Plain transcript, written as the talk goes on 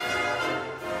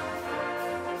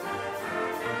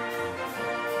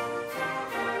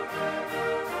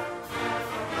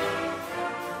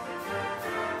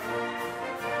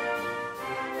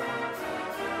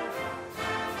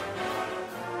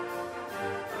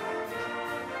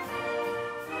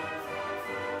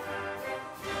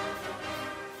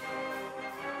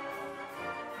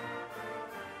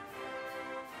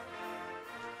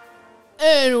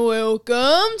And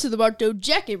welcome to the Bartow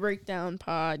Jacket Breakdown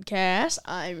podcast.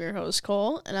 I'm your host,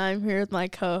 Cole, and I'm here with my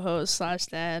co-host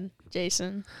 / dad,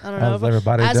 Jason. I don't know How's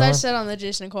everybody as doing? I said on the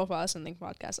Jason and Cole Something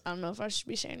podcast, I don't know if I should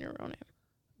be saying your real name.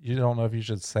 You don't know if you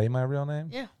should say my real name?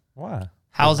 Yeah. Why?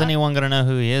 How's anyone going to know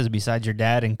who he is besides your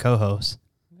dad and co-host?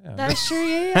 Yeah, That's true,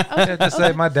 yeah. Okay, yeah, just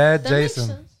say my dad, That makes Jason.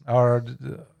 sense. Or,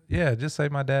 just say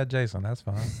my dad, Jason. That's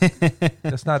fine.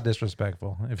 It's not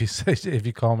disrespectful if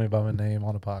you call me by my name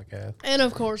on a podcast. And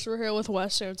of course, we're here with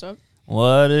Wes. So what's up?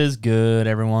 What is good,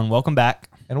 everyone? Welcome back.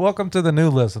 And welcome to the new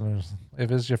listeners.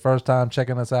 If it's your first time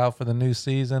checking us out for the new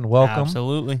season, welcome.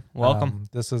 Absolutely. Welcome.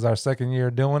 This is our second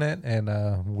year doing it, and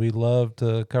we love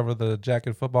to cover the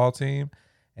Jacket football team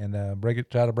and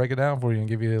try to break it down for you and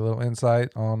give you a little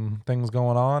insight on things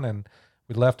going on. And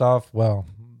we left off,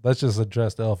 let's just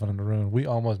address the elephant in the room. We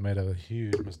almost made a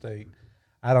huge mistake.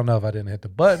 I don't know if I didn't hit the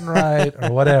button right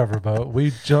or whatever, but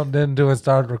we jumped into and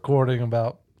started recording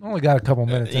only got a couple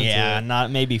minutes into it.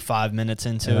 Not maybe 5 minutes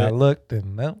into And I it. looked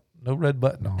and no red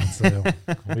button on. So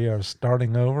we are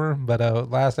starting over. But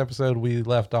last episode we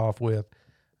left off with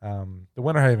the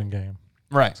Winter Haven game.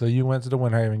 Right. So you went to the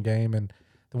Winter Haven game, and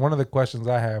one of the questions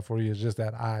I have for you is just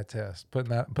that eye test, putting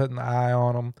the eye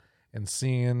on them and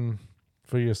seeing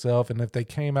for yourself. And if they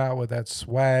came out with that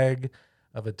swag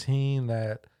of a team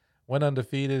that went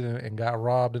undefeated and got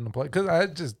robbed in the play,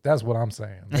 because that's what I'm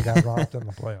saying. They got robbed in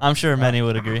the playoffs. I'm sure many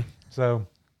would agree. So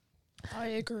I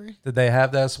agree. did they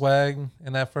have that swag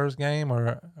in that first game,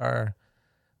 or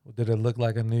did it look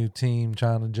like a new team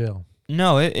trying to gel?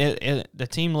 No, the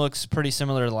team looks pretty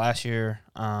similar to last year.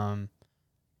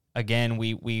 Again,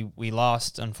 we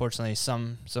lost, unfortunately,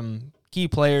 some key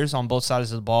players on both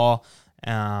sides of the ball.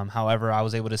 However, I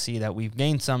was able to see that we've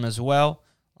gained some as well.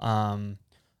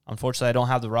 Unfortunately, I don't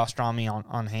have the roster on me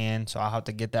on hand, so I'll have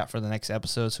to get that for the next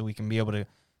episode so we can be able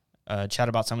to chat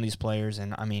about some of these players.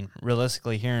 And, I mean,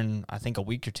 realistically, here in, I think, a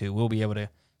week or two, we'll be able to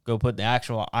go put the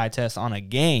actual eye test on a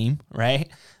game, right,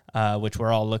 which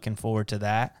we're all looking forward to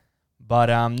that. But,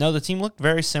 no, the team looked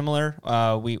very similar.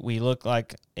 We looked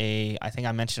like I think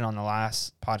I mentioned on the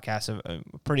last podcast, a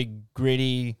pretty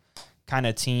gritty kind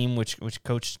of team, which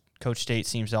Coach State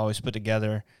seems to always put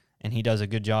together, and he does a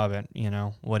good job at,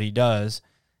 what he does,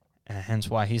 and hence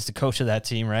why he's the coach of that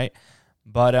team, right?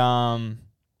 But,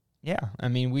 yeah, I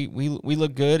mean, we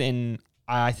look good, and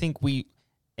I think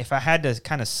if I had to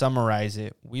kind of summarize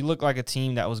it, we look like a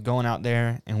team that was going out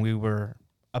there, and we were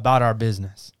about our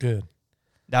business. Good.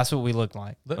 That's what we look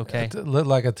like, okay? Look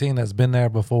like a team that's been there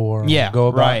before. Yeah, Go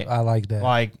about, right. I like that.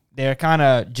 Like, they're kind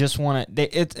of just want to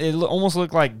 – it almost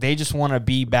looked like they just want to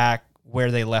be back where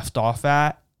they left off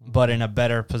at, but in a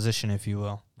better position, if you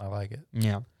will. I like it.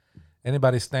 Yeah.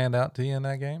 Anybody stand out to you in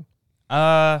that game?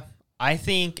 I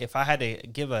think if I had to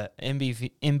give a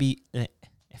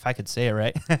if I could say it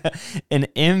right, an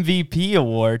MVP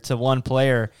award to one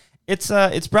player, it's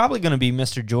probably going to be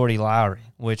Mr. Jordy Lowry,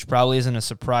 which probably isn't a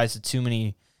surprise to too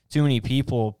many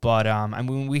people. But I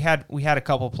mean, we had a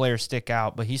couple players stick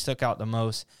out, but he stuck out the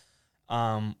most.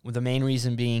 With the main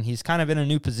reason being he's kind of in a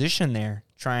new position there,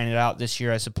 trying it out this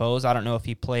year, I suppose. I don't know if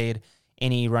he played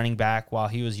any running back while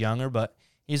he was younger, but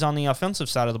he's on the offensive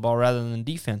side of the ball rather than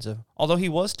defensive, although he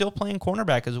was still playing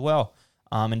cornerback as well,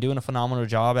 and doing a phenomenal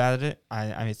job at it.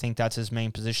 I think that's his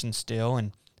main position still,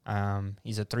 and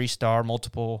he's a 3-star,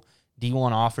 multiple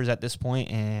D1 offers at this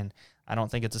point, and I don't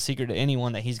think it's a secret to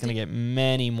anyone that he's going to get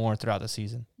many more throughout the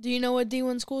season. Do you know what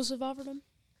D1 schools have offered him?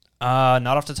 Not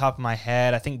off the top of my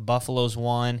head. I think Buffalo's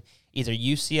one. Either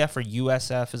UCF or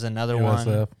USF is another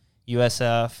one.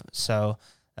 USF. So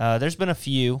there's been a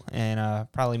few, and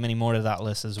probably many more to that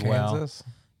list as well.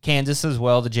 Kansas as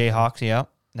well, the Jayhawks, yeah.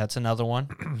 That's another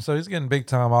one. So he's getting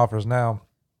big-time offers now.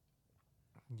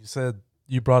 You said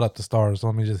you brought up the stars, so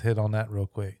let me just hit on that real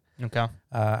quick. Okay.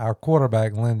 Our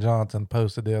quarterback, Lynn Johnson,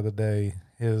 posted the other day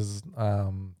his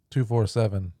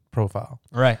 247 profile.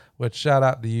 Right. Which shout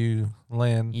out to you,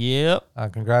 Lynn. Yep.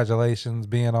 Congratulations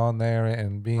being on there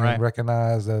and being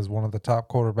recognized as one of the top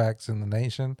quarterbacks in the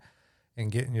nation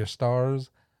and getting your stars.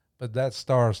 But that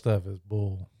star stuff is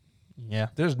bull. Yeah.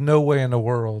 There's no way in the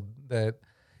world that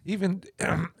even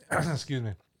excuse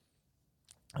me,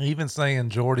 even saying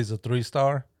Jordy's a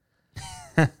 3-star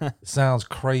sounds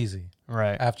crazy.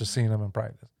 Right. After seeing him in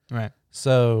practice. Right.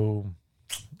 So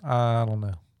I don't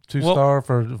know. 2-star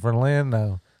for Lynn?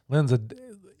 No. Lynn's a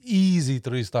easy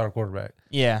 3-star quarterback.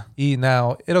 Yeah.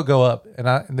 Now it'll go up,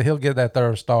 and he'll get that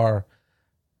 3rd star.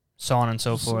 So on and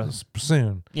so forth.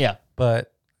 Soon. Yeah.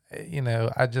 But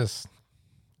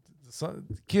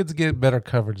kids get better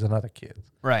coverage than other kids.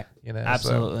 Right. You know.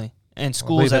 Absolutely. So, and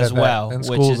schools as well. And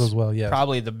schools as well. Yeah.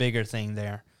 Probably the bigger thing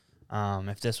there.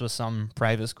 If this was some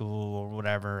private school or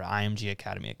whatever, IMG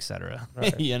Academy, etc.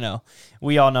 Right.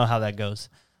 We all know how that goes.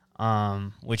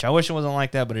 Which I wish it wasn't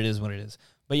like that, but it is what it is.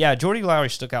 But yeah, Jordy Lowry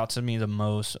stuck out to me the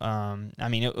most.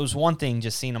 It was one thing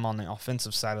just seeing him on the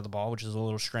offensive side of the ball, which is a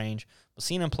little strange, but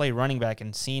seeing him play running back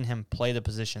and seeing him play the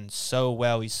position so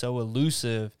well, he's so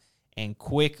elusive and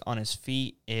quick on his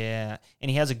feet, and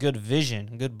he has a good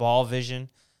vision, good ball vision,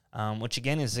 which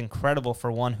again is incredible for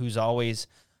one who's always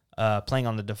playing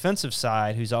on the defensive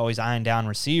side, who's always eyeing down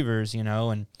receivers,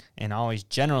 and always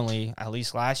generally, at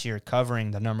least last year,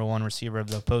 covering the number one receiver of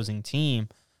the opposing team.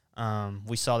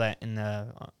 We saw that in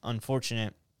the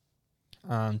unfortunate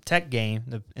Tech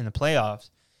game in the playoffs.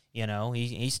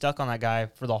 He stuck on that guy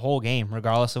for the whole game,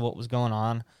 regardless of what was going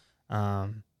on.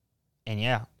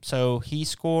 So he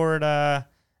scored, I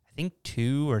think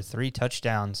 2 or 3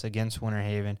 touchdowns against Winter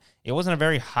Haven. It wasn't a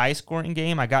very high-scoring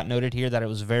game. I got noted here that it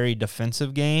was a very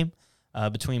defensive game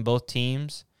between both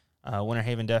teams. Winter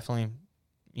Haven definitely,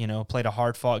 played a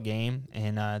hard-fought game,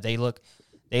 and they look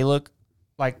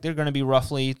like they're going to be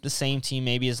roughly the same team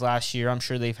maybe as last year. I'm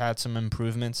sure they've had some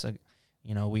improvements.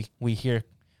 We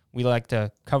like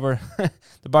to cover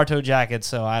the Bartow Jackets,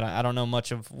 so I don't know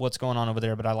much of what's going on over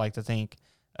there, but I like to think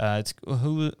it's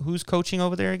who's coaching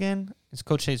over there again? It's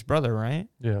Coach Tate's brother, right?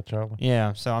 Yeah, Charlie.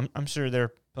 Yeah, so I'm sure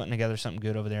they're putting together something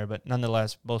good over there, but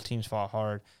nonetheless, both teams fought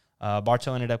hard.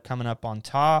 Bartow ended up coming up on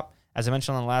top. As I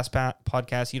mentioned on the last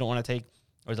podcast, you don't want to take,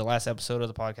 or the last episode of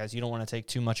the podcast, you don't want to take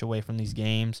too much away from these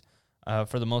games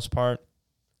for the most part,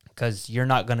 because you're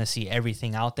not going to see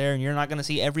everything out there, and you're not going to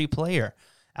see every player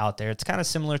out there. It's kind of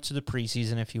similar to the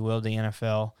preseason, if you will, the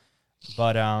NFL.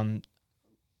 But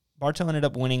Bartow ended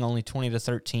up winning only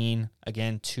 20-13.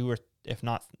 Again, 2 or if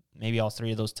not maybe all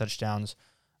 3 of those touchdowns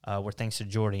were thanks to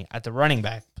Jordy at the running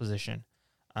back position.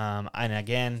 And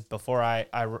again, before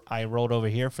I rolled over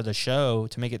here for the show,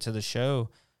 to make it to the show,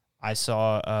 I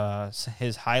saw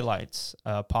his highlights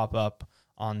pop up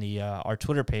on the our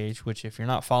Twitter page, which if you're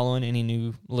not following, any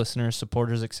new listeners,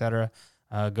 supporters, etc.,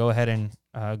 go ahead and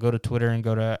go to Twitter and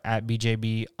go to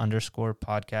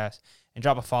 @BJB_podcast and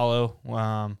drop a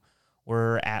follow.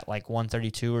 We're at like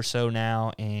 132 or so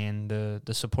now, and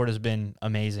the support has been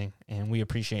amazing, and we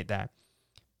appreciate that.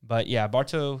 But yeah,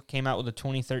 Bartow came out with a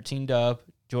 2013 dub.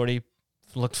 Jordy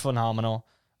looked phenomenal.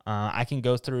 I can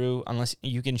go through, unless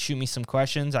you can shoot me some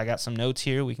questions. I got some notes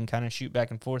here. We can kind of shoot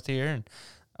back and forth here and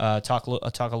talk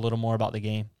a little more about the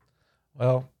game.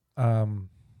 Well,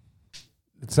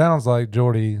 it sounds like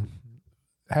Jordy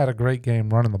had a great game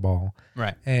running the ball.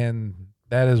 Right. And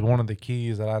that is one of the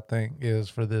keys that I think is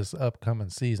for this upcoming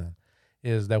season,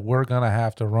 is that we're going to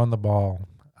have to run the ball.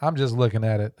 I'm just looking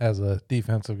at it as a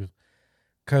defensive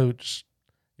coach.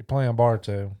 You're playing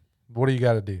Bartow. What do you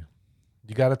got to do?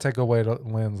 You got to take away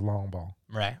Lynn's long ball.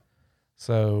 Right.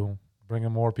 So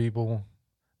bringing more people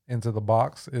into the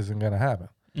box isn't going to happen.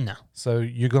 No. So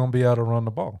you're going to be able to run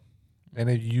the ball. And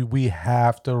we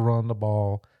have to run the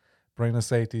ball, bring the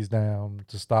safeties down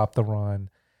to stop the run.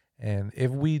 And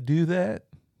if we do that,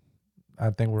 I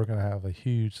think we're going to have a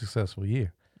huge successful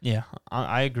year. Yeah,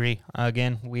 I agree.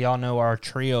 Again, we all know our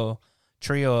trio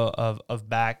of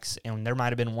backs, and there might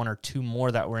have been 1 or 2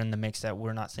 more that were in the mix that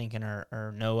we're not thinking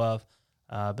or know of,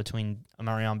 between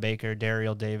Amarion Baker,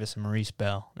 Dariel Davis, and Maurice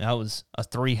Bell. That was a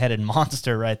 3-headed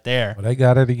monster right there. Well, they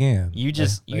got it again. You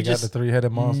just got the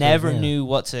 3-headed monster. Never again. knew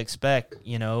what to expect.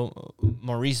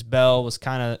 Maurice Bell was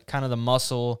kind of the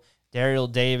muscle.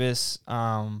 Dariel Davis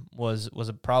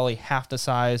was probably half the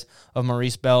size of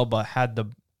Maurice Bell, but had the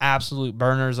absolute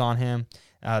burners on him.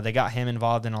 They got him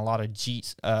involved in a lot of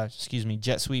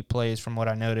jet sweep plays from what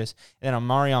I noticed. And then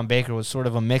Amarion Baker was sort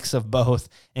of a mix of both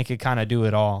and could kind of do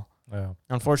it all. Yeah.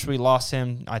 Unfortunately, we lost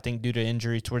him, I think, due to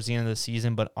injury towards the end of the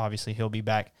season, but obviously he'll be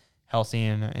back healthy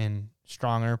and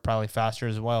stronger, probably faster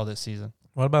as well this season.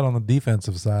 What about on the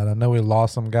defensive side? I know we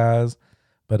lost some guys,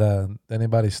 but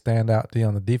anybody stand out to you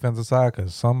on the defensive side?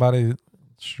 Because somebody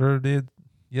sure did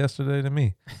yesterday to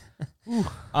me.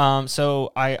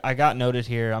 So I got noted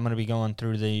here. I'm going to be going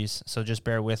through these, so just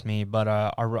bear with me. But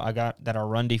I got that our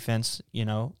run defense,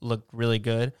 looked really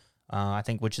good. I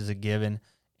think, which is a given.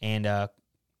 And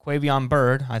Quavion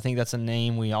Bird, I think that's a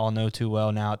name we all know too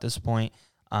well now at this point,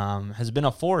 has been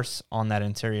a force on that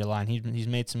interior line. He's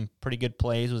made some pretty good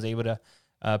plays, was able to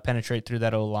penetrate through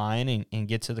that O-line and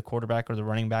get to the quarterback or the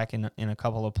running back in a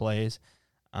couple of plays.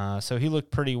 So he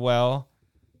looked pretty well.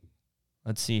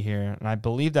 Let's see here. And I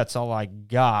believe that's all I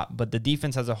got. But the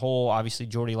defense as a whole, obviously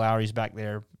Jordy Lowry's back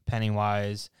there,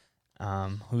 Pennywise.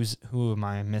 Who am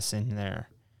I missing there?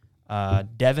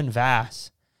 Devin Vass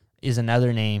is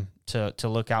another name to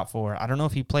look out for. I don't know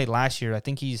if he played last year. I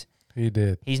think he's He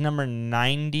did. He's number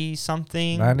 90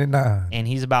 something, 99. and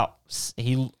he's about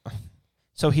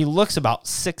so he looks about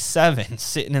 6'7"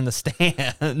 sitting in the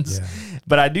stands. Yeah.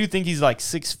 But I do think he's like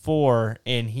 6'4",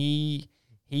 and he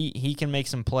can make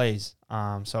some plays.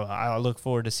 So I look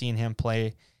forward to seeing him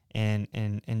play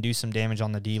and do some damage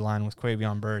on the D line with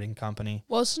Quavion Bird and company.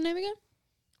 What's his name again?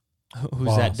 Who's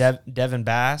Boss. that? Devin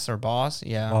Bass or Boss?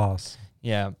 Yeah. Boss.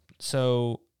 Yeah.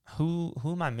 So who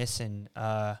am I missing?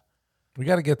 We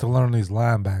got to get to learn these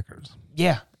linebackers.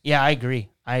 Yeah, I agree.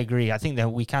 I think that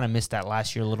we kind of missed that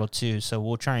last year a little too. So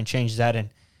we'll try and change that. And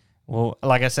well,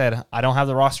 like I said, I don't have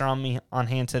the roster on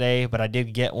hand today, but I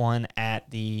did get one at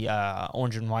the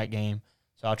orange and white game.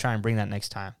 So I'll try and bring that next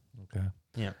time. Okay.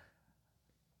 Yeah.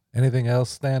 Anything else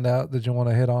stand out that you want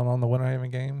to hit on the Winter Haven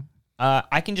game?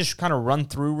 I can just kind of run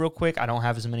through real quick. I don't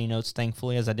have as many notes,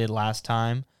 thankfully, as I did last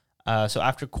time. So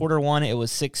after quarter one, it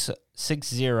was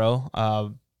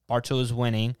 6-0. Bartow was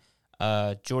winning.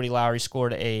 Jordy Lowry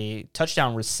scored a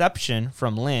touchdown reception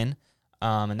from Lynn,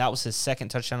 and that was his second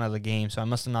touchdown of the game, so I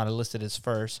must have not listed his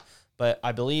first. But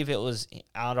I believe it was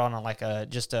out on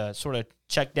just a sort of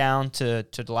check down to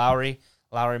Lowry.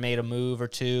 Lowry made a move or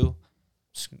two,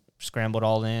 scrambled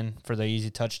all in for the easy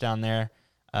touchdown there.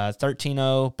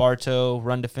 13-0, Bartow,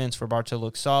 run defense for Bartow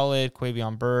looked solid.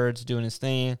 Quavion Bird's doing his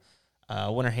thing.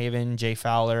 Winter Haven, Jay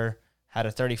Fowler had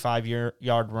a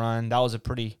 35-yard run. That was a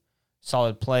pretty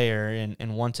solid player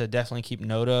and one to definitely keep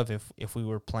note of if we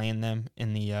were playing them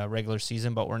in the regular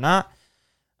season, but we're not.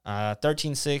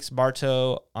 13-6,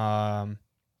 Bartow,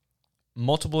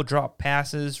 multiple drop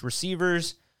passes,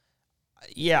 receivers.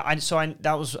 Yeah,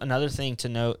 that was another thing to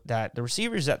note, that the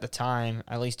receivers at the time,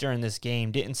 at least during this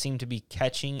game, didn't seem to be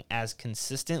catching as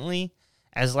consistently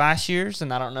as last year's,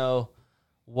 and I don't know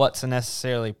what to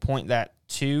necessarily point that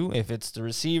to, if it's the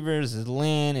receivers, is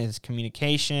Lynn, is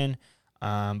communication,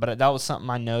 but that was something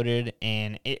I noted,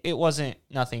 and it wasn't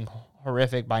nothing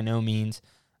horrific by no means,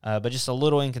 but just a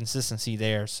little inconsistency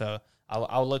there, so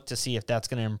I'll look to see if that's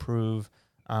going to improve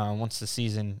once the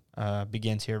season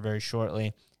begins here very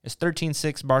shortly. It's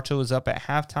 13-6. Bartow was up at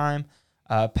halftime.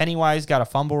 Pennywise got a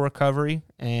fumble recovery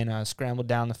and scrambled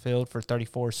down the field for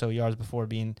 34 or so yards before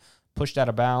being pushed out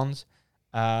of bounds.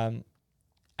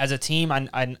 As a team,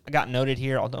 I got noted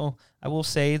here, although I will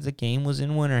say the game was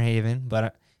in Winter Haven,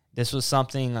 but this was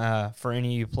something for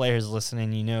any of you players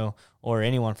listening, or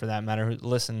anyone for that matter who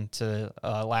listened to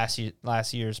last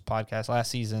year's podcast last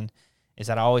season, is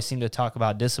that I always seem to talk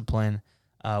about discipline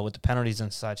with the penalties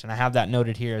and such, and I have that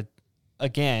noted here.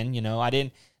 Again, I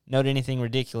didn't note anything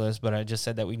ridiculous, but I just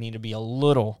said that we need to be a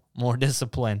little more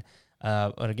disciplined.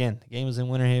 But again, the game was in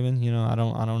Winter Haven. I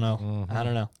don't know. Mm-hmm. I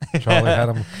don't know. Charlie had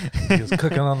him. He was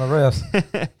cooking on the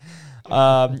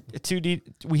refs.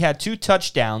 We had 2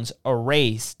 touchdowns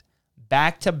erased,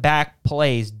 back-to-back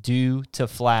plays due to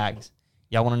flags.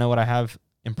 Y'all want to know what I have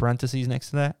in parentheses next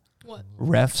to that? What?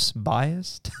 Refs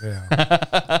biased.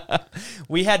 Yeah.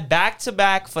 We had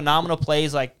back-to-back phenomenal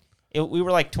plays. We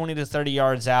were 20 to 30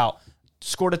 yards out,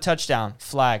 scored a touchdown,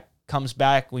 flag, comes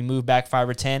back, we move back 5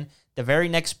 or 10. The very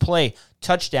next play,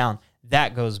 touchdown,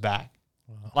 that goes back.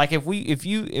 Wow.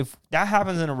 If that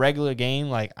happens in a regular game,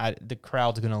 the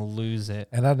crowd's gonna lose it.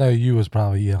 And I know you was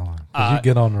probably yelling because you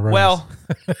get on the refs. Well,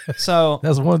 so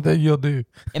that's one thing you'll do.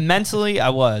 And mentally,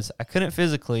 I couldn't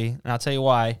physically, and I'll tell you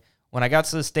why. When I got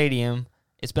to the stadium,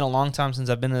 it's been a long time since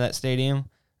I've been to that stadium.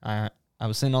 I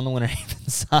was sitting on the Winter Haven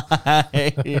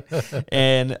side,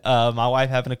 and my wife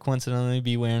happened to coincidentally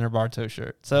be wearing her Bartow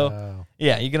shirt. So,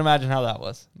 Yeah, you can imagine how that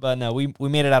was. But no, we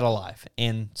made it out alive,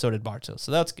 and so did Bartow.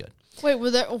 So that's good. Wait, were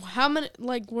there how many?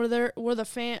 Were the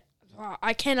fan?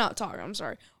 I cannot talk. I'm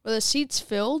sorry. Were the seats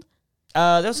filled?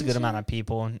 There was a good amount of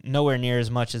people. Nowhere near as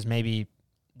much as maybe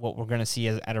what we're going to see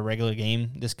at a regular game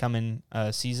this coming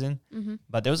season. Mm-hmm.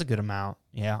 But there was a good amount,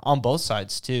 yeah, on both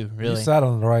sides too, really. You sat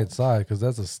on the right side because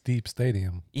that's a steep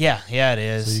stadium. Yeah, it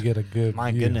is. So you get a good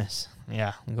My view. Goodness.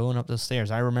 Yeah, going up those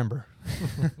stairs, I remember.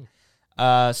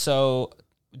 So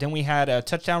then we had a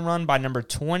touchdown run by number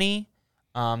 20.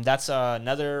 That's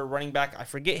another running back. I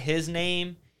forget his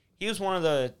name. He was one of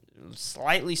the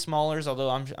slightly smallers,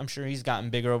 although I'm sure he's gotten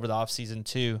bigger over the offseason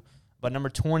too. But number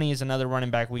 20 is another running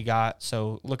back we got,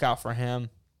 so look out for him.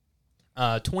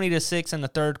 20-6 in the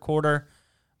third quarter.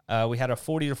 We had a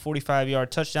 40 to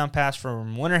 45-yard touchdown pass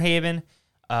from Winter Haven.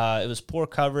 It was poor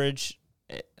coverage.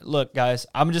 Look, guys,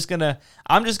 I'm just gonna.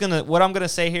 What I'm gonna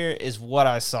say here is what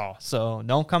I saw. So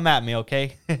don't come at me,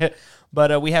 okay?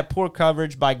 But we had poor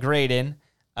coverage by Graydon.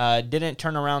 Didn't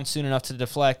turn around soon enough to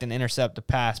deflect and intercept the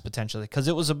pass potentially because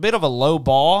it was a bit of a low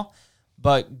ball.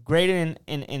 But Graydon,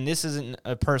 and this isn't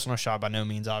a personal shot by no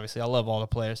means, obviously. I love all the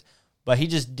players. But he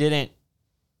just didn't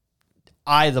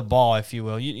eye the ball, if you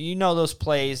will. You know those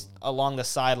plays along the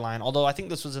sideline. Although I think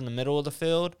this was in the middle of the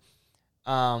field,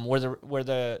 where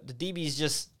the DB's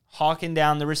just hawking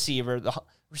down the receiver. The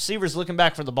receiver's looking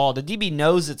back for the ball. The DB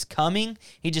knows it's coming.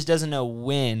 He just doesn't know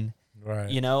when. Right.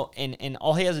 You know, and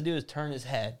all he has to do is turn his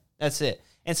head. That's it.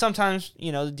 And sometimes,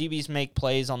 you know, the DBs make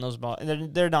plays on those balls,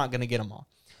 and they're not going to get them all.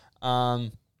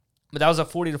 But that was a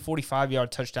 40 to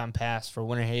 45-yard touchdown pass for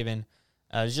Winter Haven.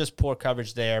 It was just poor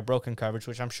coverage there, broken coverage,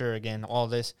 which I'm sure, again, all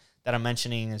this that I'm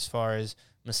mentioning as far as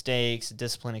mistakes,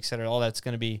 discipline, et cetera, all that's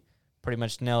going to be pretty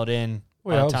much nailed in.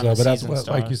 We hope so, but that's what,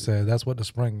 like you said, that's what the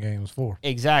spring game is for.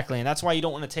 Exactly, and that's why you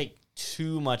don't want to take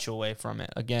too much away from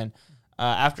it. Again,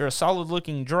 after a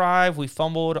solid-looking drive, we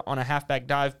fumbled on a halfback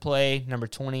dive play, number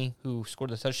 20, who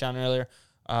scored the touchdown earlier.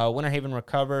 Winter Haven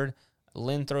recovered.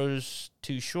 Lynn throws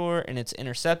too short, and it's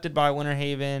intercepted by Winter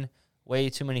Haven. Way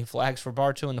too many flags for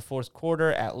Bartow in the fourth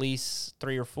quarter, at least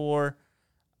 3 or 4.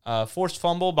 Forced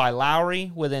fumble by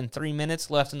Lowry within 3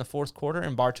 minutes left in the fourth quarter,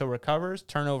 and Bartow recovers.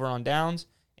 Turnover on downs,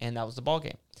 and that was the ball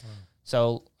game.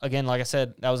 So, again, like I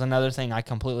said, that was another thing I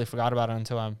completely forgot about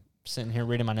until I'm sitting here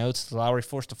reading my notes. Lowry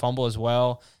forced a fumble as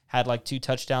well, had like 2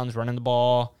 touchdowns running the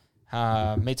ball,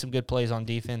 made some good plays on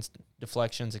defense,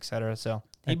 deflections, etc. So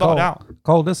he balled out.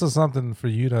 Cole, this is something for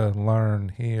you to learn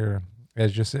here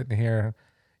as you're sitting here.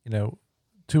 You know,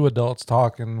 2 adults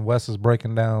talking. Wes is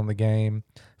breaking down the game.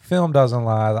 Film doesn't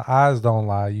lie. The eyes don't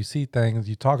lie. You see things.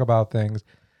 You talk about things.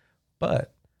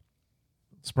 But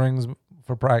spring's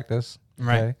for practice. Okay?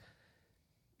 Right.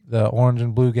 The orange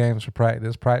and blue games for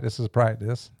practice. Practice is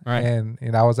practice. Right.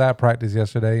 And I was at practice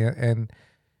yesterday. And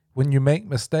when you make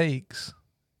mistakes,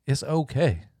 it's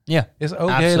okay. Yeah. It's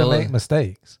okay Absolutely. to make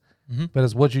mistakes. Mm-hmm. But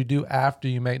it's what you do after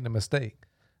you make the mistake.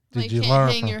 Did Like, you can't learn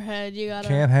hang from your head. You gotta.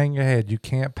 Can't hang your head. You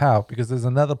can't pout because there's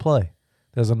another play.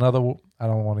 There's another, I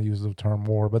don't want to use the term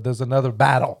war, but there's another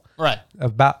battle Right.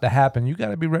 about to happen. You got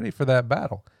to be ready for that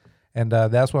battle. And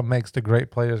that's what makes the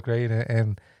great players great.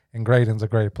 And Graydon's a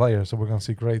great player. So we're going to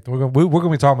see great. We're going to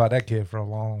be talking about that kid for a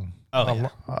long,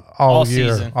 all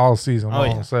year, season. all season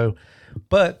long. Yeah. So,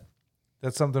 but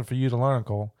that's something for you to learn,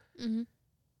 Cole. Mm-hmm.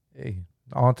 Hey,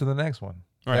 on to the next one.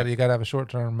 Right. You got to have a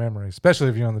short-term memory, especially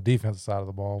if you're on the defensive side of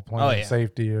the ball, playing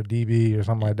safety or DB or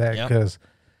something like that, because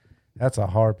that's a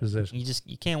hard position.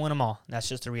 You can't win them all. That's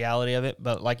just the reality of it.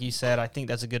 But like you said, I think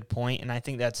that's a good point, and I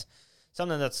think that's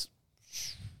something that's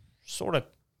sort of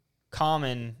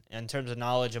common in terms of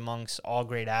knowledge amongst all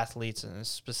great athletes, and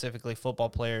specifically football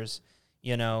players.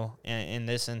 You know, in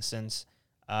this instance,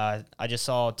 I just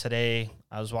saw today.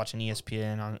 I was watching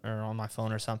ESPN on my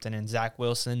phone or something, and Zach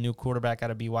Wilson, new quarterback out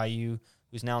of BYU,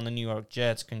 who's now in the New York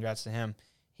Jets. Congrats to him.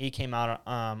 He came out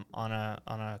on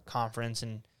a conference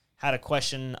and had a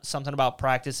question, something about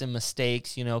practice and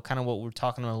mistakes. You know, kind of what we're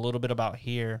talking a little bit about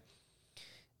here,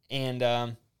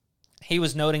 and he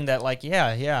was noting that, like,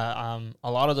 a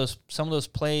lot of some of those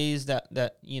plays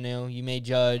that you know you may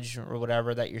judge or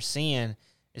whatever that you're seeing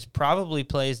is probably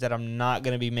plays that I'm not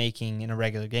going to be making in a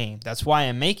regular game. That's why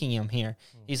I'm making them here.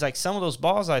 He's like, some of those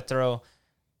balls I throw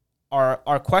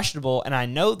are questionable, and I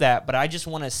know that, but I just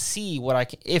want to see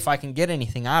if I can get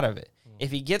anything out of it.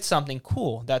 If he gets something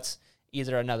cool, that's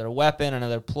either another weapon,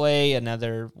 another play,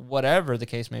 another whatever the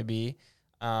case may be,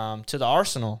 to the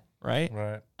arsenal, right?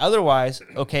 Right. Otherwise,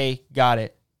 okay, got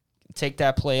it. Take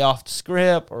that play off the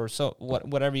script or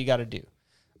whatever you got to do.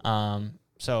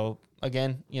 So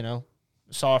again, you know,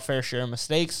 saw a fair share of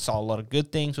mistakes, saw a lot of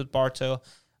good things with Bartow.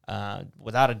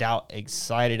 Without a doubt,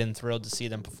 excited and thrilled to see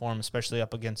them perform, especially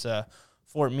up against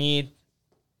Fort Meade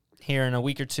here in a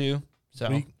week or two.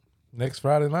 So next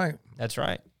Friday night. That's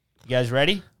right. You guys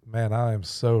ready? Man, I am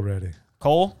so ready.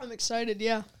 Cole? I'm excited.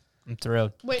 Yeah. I'm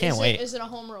thrilled. Wait, Can't wait. Is it a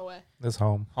home or away? It's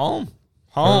home. Home.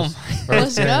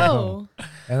 Let's game at go. home.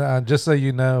 And just so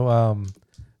you know,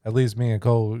 at least me and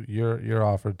Cole, you're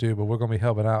offered too, but we're going to be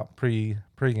helping out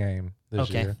pregame this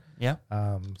year. Yeah.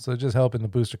 So just helping the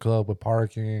Booster Club with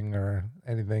parking or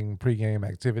anything pregame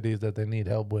activities that they need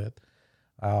help with.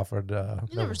 I offered.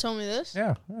 You never told me this.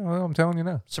 Yeah, well, I'm telling you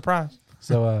now. Surprise.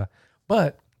 So,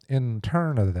 but in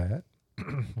turn of that,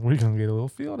 we're gonna get a little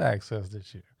field access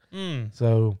this year.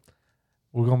 So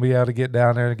we're gonna be able to get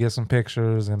down there to get some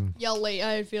pictures and. Y'all late.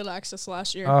 I had field access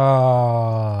last year.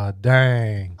 Oh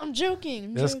dang! I'm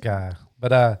joking. This guy,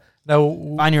 but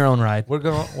no. Find your own ride. We're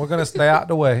gonna stay out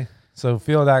the way. So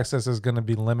field access is gonna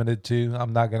be limited too.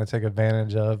 I'm not gonna take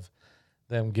advantage of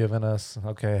them giving us,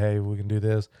 okay, hey, we can do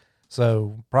this.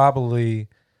 So probably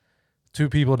 2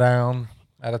 people down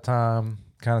at a time,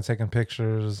 kind of taking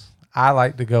pictures. I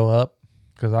like to go up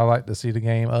because I like to see the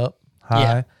game up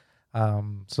high. Yeah.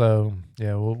 So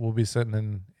yeah, we'll be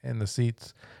sitting in the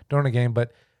seats during the game.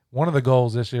 But one of the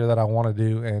goals this year that I want to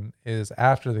do and is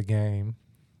after the game,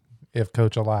 if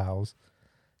coach allows,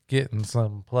 getting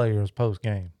some players post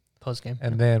game Post-game.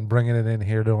 and then bringing it in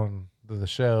here during the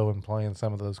show and playing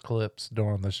some of those clips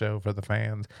during the show for the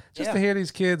fans, just to hear these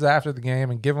kids after the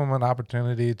game and give them an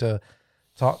opportunity to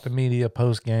talk to media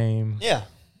post game. Yeah.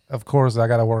 Of course, I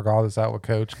got to work all this out with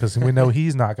coach because we know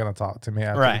he's not going to talk to me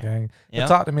after Right. the game. Yeah. He'll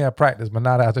talk to me at practice, but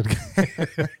not after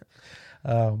the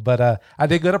game. But I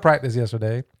did go to practice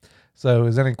yesterday. So,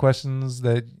 is there any questions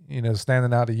that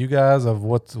standing out to you guys of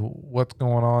what's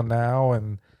going on now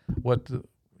and what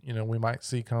we might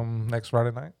see come next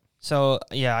Friday night? So,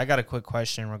 yeah, I got a quick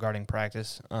question regarding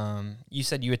practice. You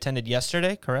said you attended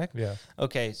yesterday, correct? Yeah.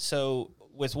 Okay, so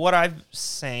with what I've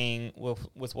saying,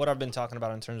 with what I've been talking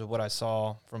about in terms of what I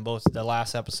saw from both the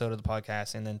last episode of the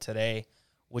podcast and then today,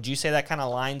 would you say that kind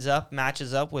of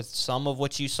matches up with some of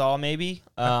what you saw maybe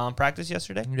on practice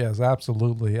yesterday? Yes,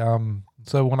 absolutely.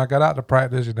 So when I got out to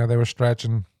practice, they were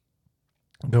stretching,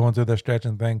 going through their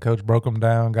stretching thing. Coach broke them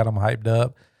down, got them hyped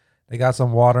up. They got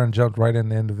some water and jumped right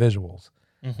into individuals.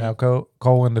 Mm-hmm. Now,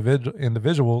 Cole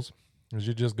individuals is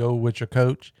you just go with your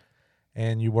coach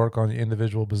and you work on your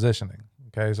individual positioning.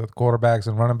 Okay, so the quarterbacks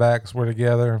and running backs were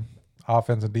together.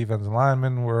 Offense and defensive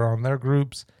linemen were on their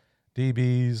groups.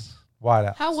 DBs,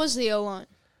 wideouts. How was the O-line?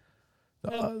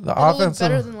 The offensive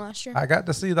better than last year. I got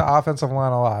to see the offensive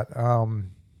line a lot.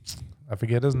 I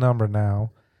forget his number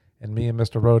now, and me and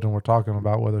Mr. Roden were talking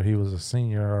about whether he was a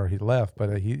senior or he left, but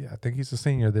I think he's a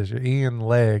senior this year. Ian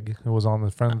Legg, who was on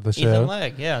the front of the show. Ethan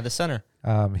Legg, yeah, the center.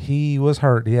 He was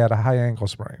hurt. He had a high ankle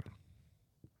sprain.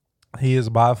 He is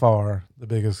by far the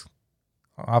biggest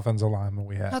offensive lineman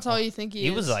we have. How tall you think he is?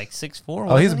 He was like 6'4".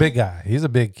 Oh, he's a big guy. He's a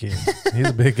big kid. He's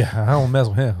a big guy. I don't mess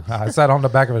with him. I sat on the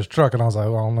back of his truck and I was like,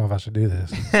 well, I don't know if I should do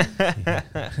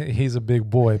this. He's a big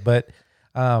boy. But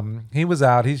he was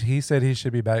out. He said he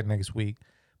should be back next week.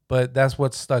 But that's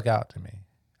what stuck out to me.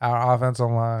 Our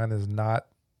offensive line is not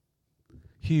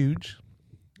huge.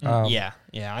 Yeah,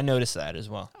 I noticed that as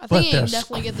well. I But think he they're can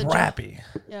definitely get the job. scrappy.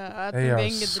 Yeah, I They think are they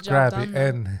can get the job scrappy. done.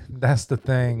 And that's the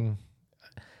thing.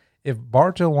 If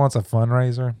Bartow wants a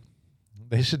fundraiser,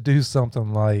 they should do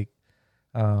something like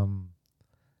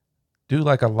do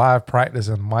like a live practice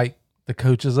and mic the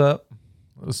coaches up,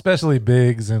 especially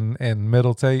Biggs and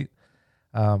Middle Tate.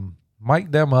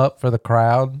 Mic them up for the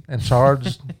crowd and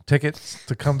charge tickets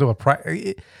to come to a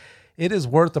practice. It is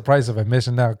worth the price of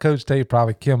admission. Now, Coach Tate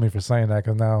probably killed me for saying that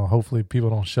because now hopefully people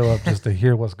don't show up just to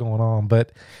hear what's going on.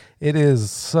 But it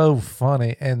is so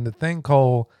funny. And the thing,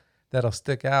 Cole, that'll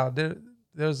stick out,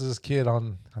 there's this kid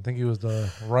on, I think he was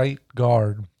the right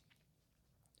guard.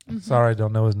 Sorry, I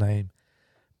don't know his name.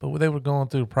 But they were going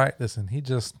through practice, and he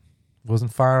just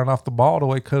wasn't firing off the ball the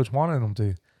way Coach wanted him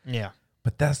to. Yeah.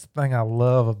 But that's the thing I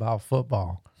love about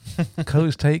football.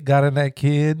 Coach Tate got in that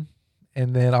kid,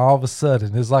 and then all of a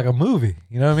sudden, it's like a movie.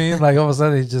 You know what I mean? Like all of a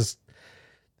sudden, he just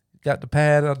got the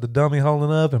pad up, the dummy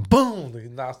holding up, and boom, he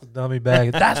knocks the dummy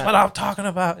back. That's what I'm talking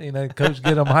about. Coach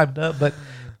get him hyped up, but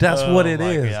that's what it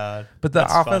is. God. But the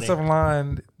That's offensive funny.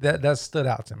 line, that stood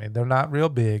out to me. They're not real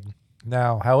big.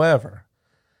 Now, however,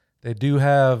 they do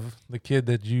have the kid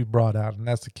that you brought out, and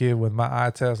that's the kid with my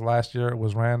eye test last year. It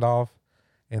was Randolph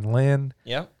and Lynn.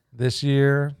 Yep. This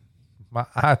year, my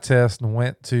eye test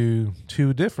went to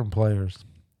two different players.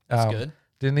 That's good.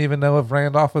 Didn't even know if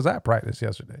Randolph was at practice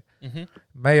yesterday. Mm-hmm.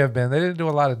 May have been. They didn't do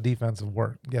a lot of defensive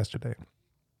work yesterday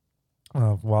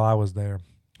while I was there.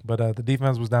 But the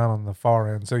defense was down on the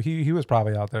far end, so he was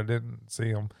probably out there. Didn't see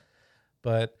him.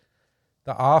 But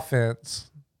the offense,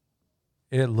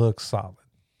 it looks solid.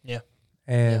 Yeah.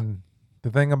 And the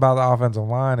thing about the offensive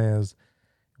line is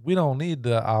we don't need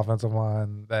the offensive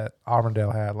line that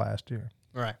Auburndale had last year.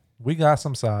 Right. We got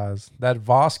some size. That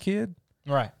Voss kid,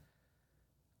 Right.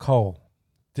 Cole,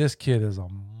 this kid is a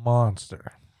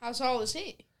monster. How tall is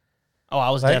he? Oh, I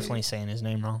was Like- definitely saying his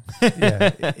name wrong.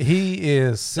 Yeah, he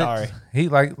is six. Sorry. He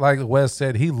like Wes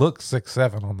said, he looks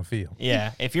 6'7" on the field.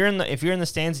 Yeah. If you're in the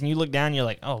stands and you look down, you're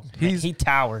like, oh, man, he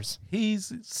towers.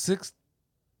 He's 6'3",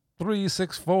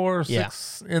 6'4", Yeah.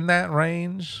 6 in that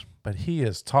range, but he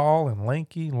is tall and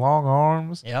lanky, long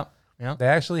arms. Yep. Yep. They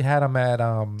actually had him at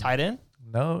Tight end.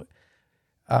 no.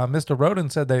 Mr. Roden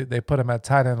said they put him at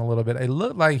tight end a little bit. It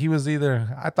looked like he was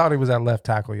I thought he was at left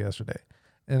tackle yesterday,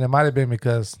 and it might have been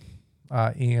because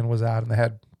Ian was out and they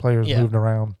had players moving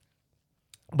around.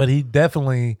 But he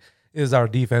definitely is our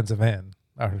defensive end,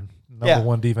 our number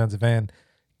one defensive end.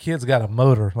 Kid's got a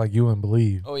motor like you wouldn't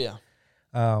believe. Oh yeah.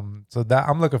 So that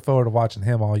I'm looking forward to watching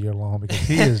him all year long because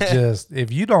he is just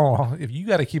if you're gonna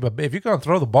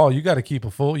throw the ball, you got to keep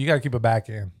a back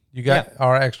end. You got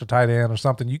our extra tight end or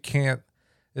something. You can't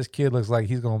This kid looks like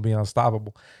he's going to be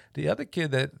unstoppable. The other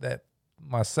kid that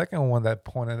my second one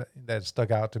that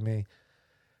stuck out to me,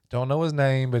 don't know his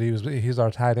name, but he's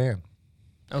our tight end.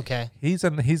 Okay. He's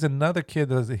another kid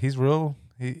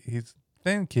he's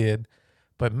thin kid,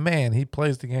 but man, he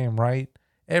plays the game right.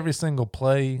 Every single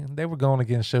play, they were going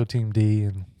against Show Team D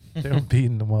and they were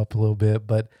beating them up a little bit,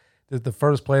 but the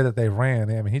first play that they ran,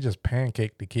 I mean, he just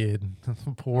pancaked the kid.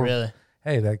 Poor. Really?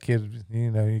 Hey, that kid,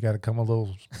 you got to come a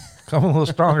little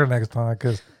stronger next time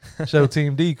because Show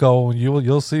Team D, Cole, and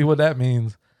you'll see what that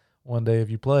means one day if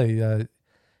you play.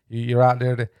 You're out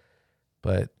there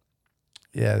but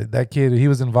yeah, that kid, he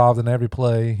was involved in every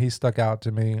play. He stuck out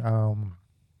to me.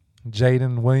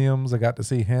 Jaden Williams, I got to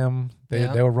see him. They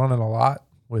were running a lot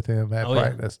with him at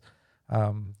practice,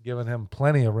 giving him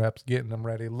plenty of reps, getting him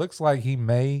ready. Looks like he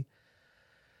may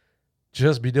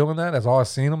just be doing that. That's all I've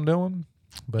seen him doing.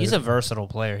 But He's a versatile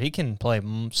player. He can play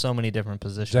so many different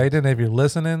positions. Jaden, if you're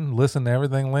listening, listen to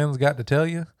everything Lynn's got to tell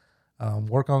you.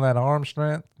 Work on that arm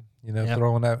strength,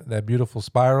 throwing that beautiful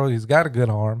spiral. He's got a good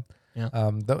arm.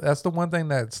 Yeah. That's the one thing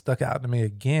that stuck out to me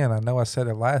again. I know I said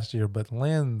it last year, but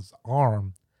Lynn's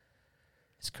arm,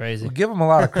 it's crazy. we give him a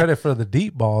lot of credit for the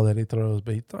deep ball that he throws,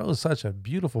 but he throws such a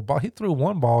beautiful ball. He threw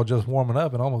one ball just warming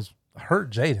up and almost hurt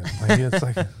Jaden. It's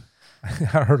like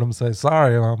I heard him say,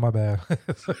 "Sorry, my bad."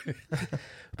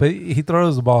 But he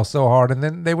throws the ball so hard. And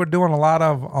then they were doing a lot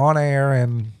of on air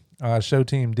and Show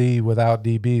Team D without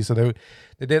DB. So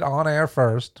they did on air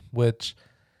first, which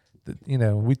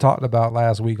we talked about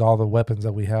last week, all the weapons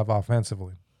that we have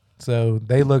offensively. So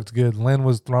they looked good. Lynn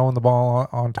was throwing the ball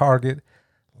on target.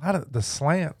 A lot of the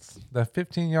slants, the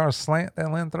 15-yard slant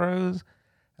that Lynn throws.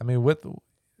 I mean,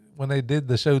 when they did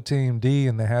the Show Team D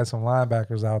and they had some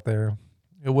linebackers out there,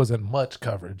 it wasn't much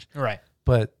coverage. Right.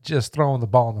 But just throwing the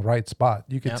ball in the right spot.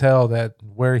 You could tell that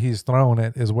where he's throwing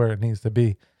it is where it needs to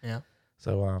be. Yeah.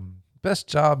 So, best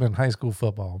job in high school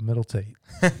football, Middle Tate,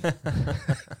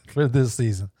 for this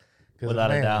season.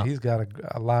 Without a doubt. He's got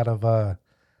a lot of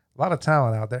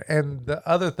talent out there. And the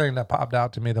other thing that popped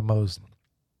out to me the most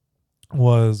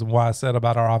was what I said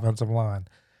about our offensive line.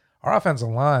 Our offensive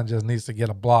line just needs to get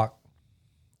a block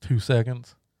 2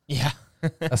 seconds, Yeah.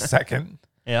 a second.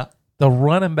 Yeah. The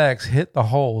running backs hit the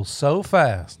hole so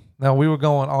fast. Now, we were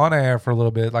going on air for a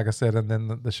little bit, like I said, and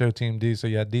then the Show Team D, so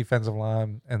you had defensive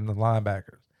line and the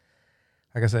linebackers.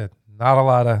 Like I said, not a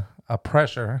lot of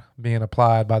pressure being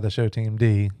applied by the Show Team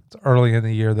D. It's early in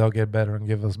the year. They'll get better and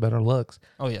give us better looks.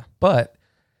 Oh, yeah. But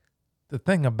the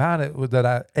thing about it was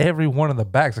that every one of the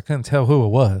backs, I couldn't tell who it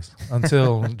was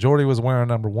until Jordy was wearing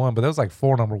number 1, but there was like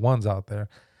 4 number 1s out there.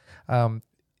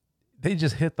 They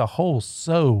just hit the hole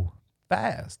so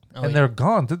fast, and they're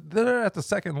gone. They're at the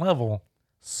second level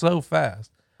so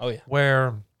fast. Oh, yeah.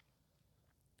 Where,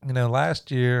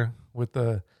 last year with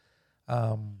the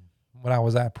when I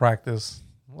was at practice,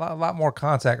 a lot more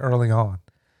contact early on.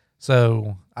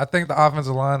 So I think the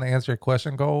offensive line, to answer your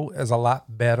question, Cole, is a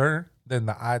lot better than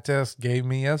the eye test gave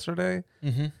me yesterday,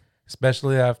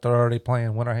 especially after already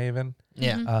playing Winter Haven.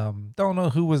 Yeah. Don't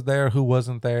know who was there, who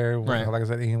wasn't there. Right. Like I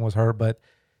said, Ian was hurt, but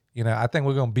I think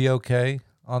we're going to be okay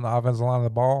on the offensive line of the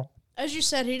ball. As you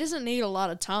said, he doesn't need a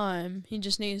lot of time. He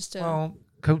just needs to. Well,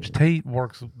 Coach Tate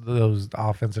works those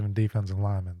offensive and defensive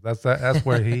linemen. That's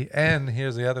where he. And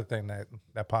here's the other thing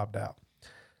that popped out.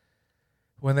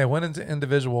 When they went into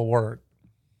individual work,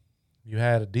 you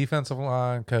had a defensive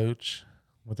line coach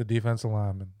with the defensive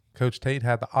lineman. Coach Tate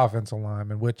had the offensive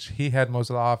lineman, which he had most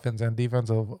of the offense and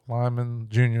defensive linemen,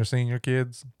 junior, senior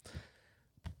kids.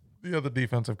 The other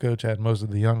defensive coach had most of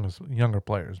the younger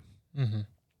players. Mm-hmm.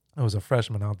 There was a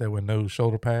freshman out there with no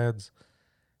shoulder pads.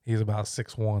 He's about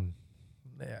 6'1".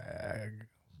 Yeah,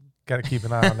 got to keep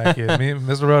an eye on that kid.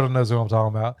 Mr. Rhoda knows who I'm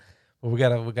talking about, but we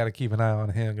gotta keep an eye on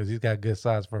him because he's got good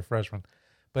size for a freshman.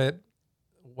 But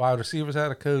wide receivers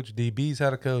had a coach, DBs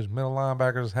had a coach, middle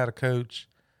linebackers had a coach.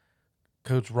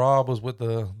 Coach Rob was with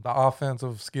the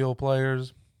offensive skill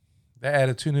players. They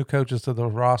added 2 new coaches to the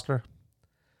roster.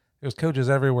 There's coaches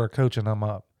everywhere coaching them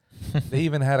up. They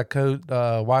even had a coach,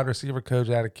 wide receiver coach,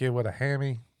 had a kid with a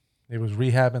hammy. He was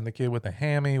rehabbing the kid with a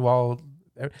hammy while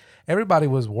everybody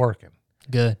was working.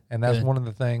 Good. And that's Good. one of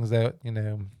the things that,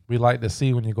 we like to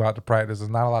see when you go out to practice.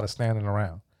 There's not a lot of standing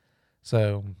around.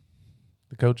 So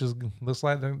the coaches, looks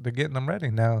like they're getting them ready.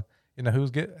 Now, who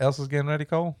else is getting ready,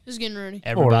 Cole? Who's getting ready?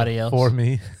 Everybody else. For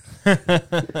me.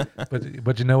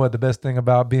 But you know what the best thing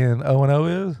about being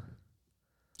 0-0 is?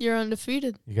 You're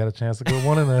undefeated. You got a chance to go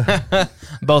 1-0.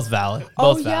 Both valid.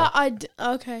 Both valid.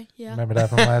 Okay, yeah. Remember that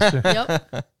from last year?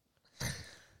 Yep.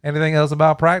 Anything else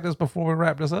about practice before we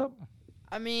wrap this up?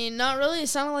 I mean, not really. It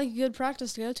sounded like a good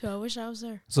practice to go to. I wish I was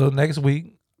there. So next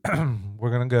week,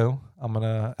 we're gonna go. I'm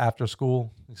gonna after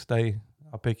school stay.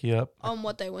 I'll pick you up. On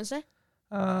what day? Wednesday?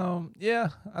 Yeah,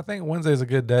 I think Wednesday's a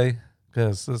good day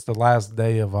because it's the last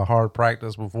day of a hard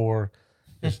practice before,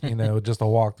 just a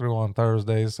walkthrough on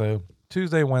Thursday. So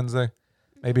Tuesday, Wednesday,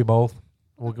 maybe both.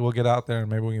 We'll get out there and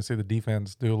maybe we can see the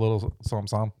defense do a little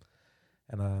something.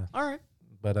 And all right.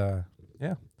 But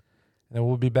yeah, and then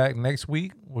we'll be back next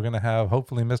week. We're gonna have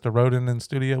hopefully Mr. Roden in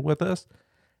studio with us,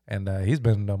 and he's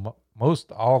been to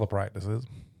most all the practices.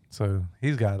 So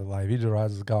he's got a life. He just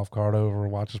rides his golf cart over,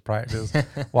 watches practice,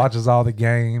 watches all the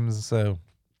games. So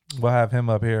we'll have him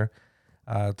up here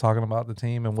talking about the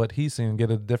team and what he's seen,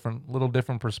 get a little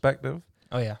different perspective.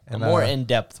 Oh, yeah. And, a more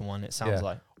in-depth one, it sounds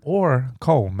like. Or,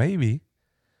 Cole, maybe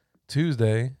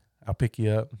Tuesday, I'll pick you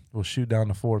up. We'll shoot down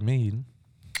to Fort Meade.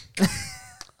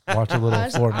 Watch a little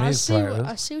Fort Meade practice.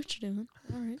 I see what you're doing.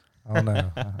 All right. I don't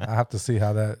know. I have to see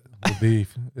how that would be,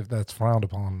 if that's frowned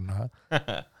upon or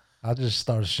not. I just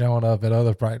started showing up at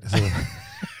other practices.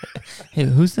 Hey,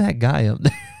 who's that guy up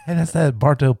there? Hey, that's that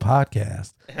Bartow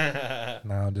podcast.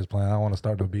 No, I'm just playing. I don't want to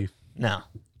start no beef. No.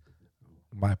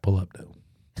 Might pull up, though.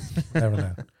 Never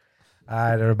know. All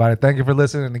right, everybody. Thank you for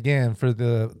listening again. For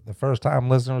the first-time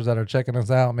listeners that are checking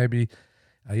us out, maybe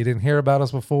you didn't hear about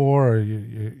us before or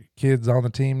your kid's on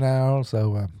the team now.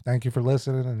 So thank you for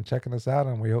listening and checking us out,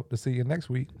 and we hope to see you next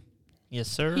week. Yes,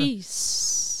 sir.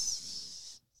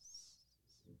 Peace.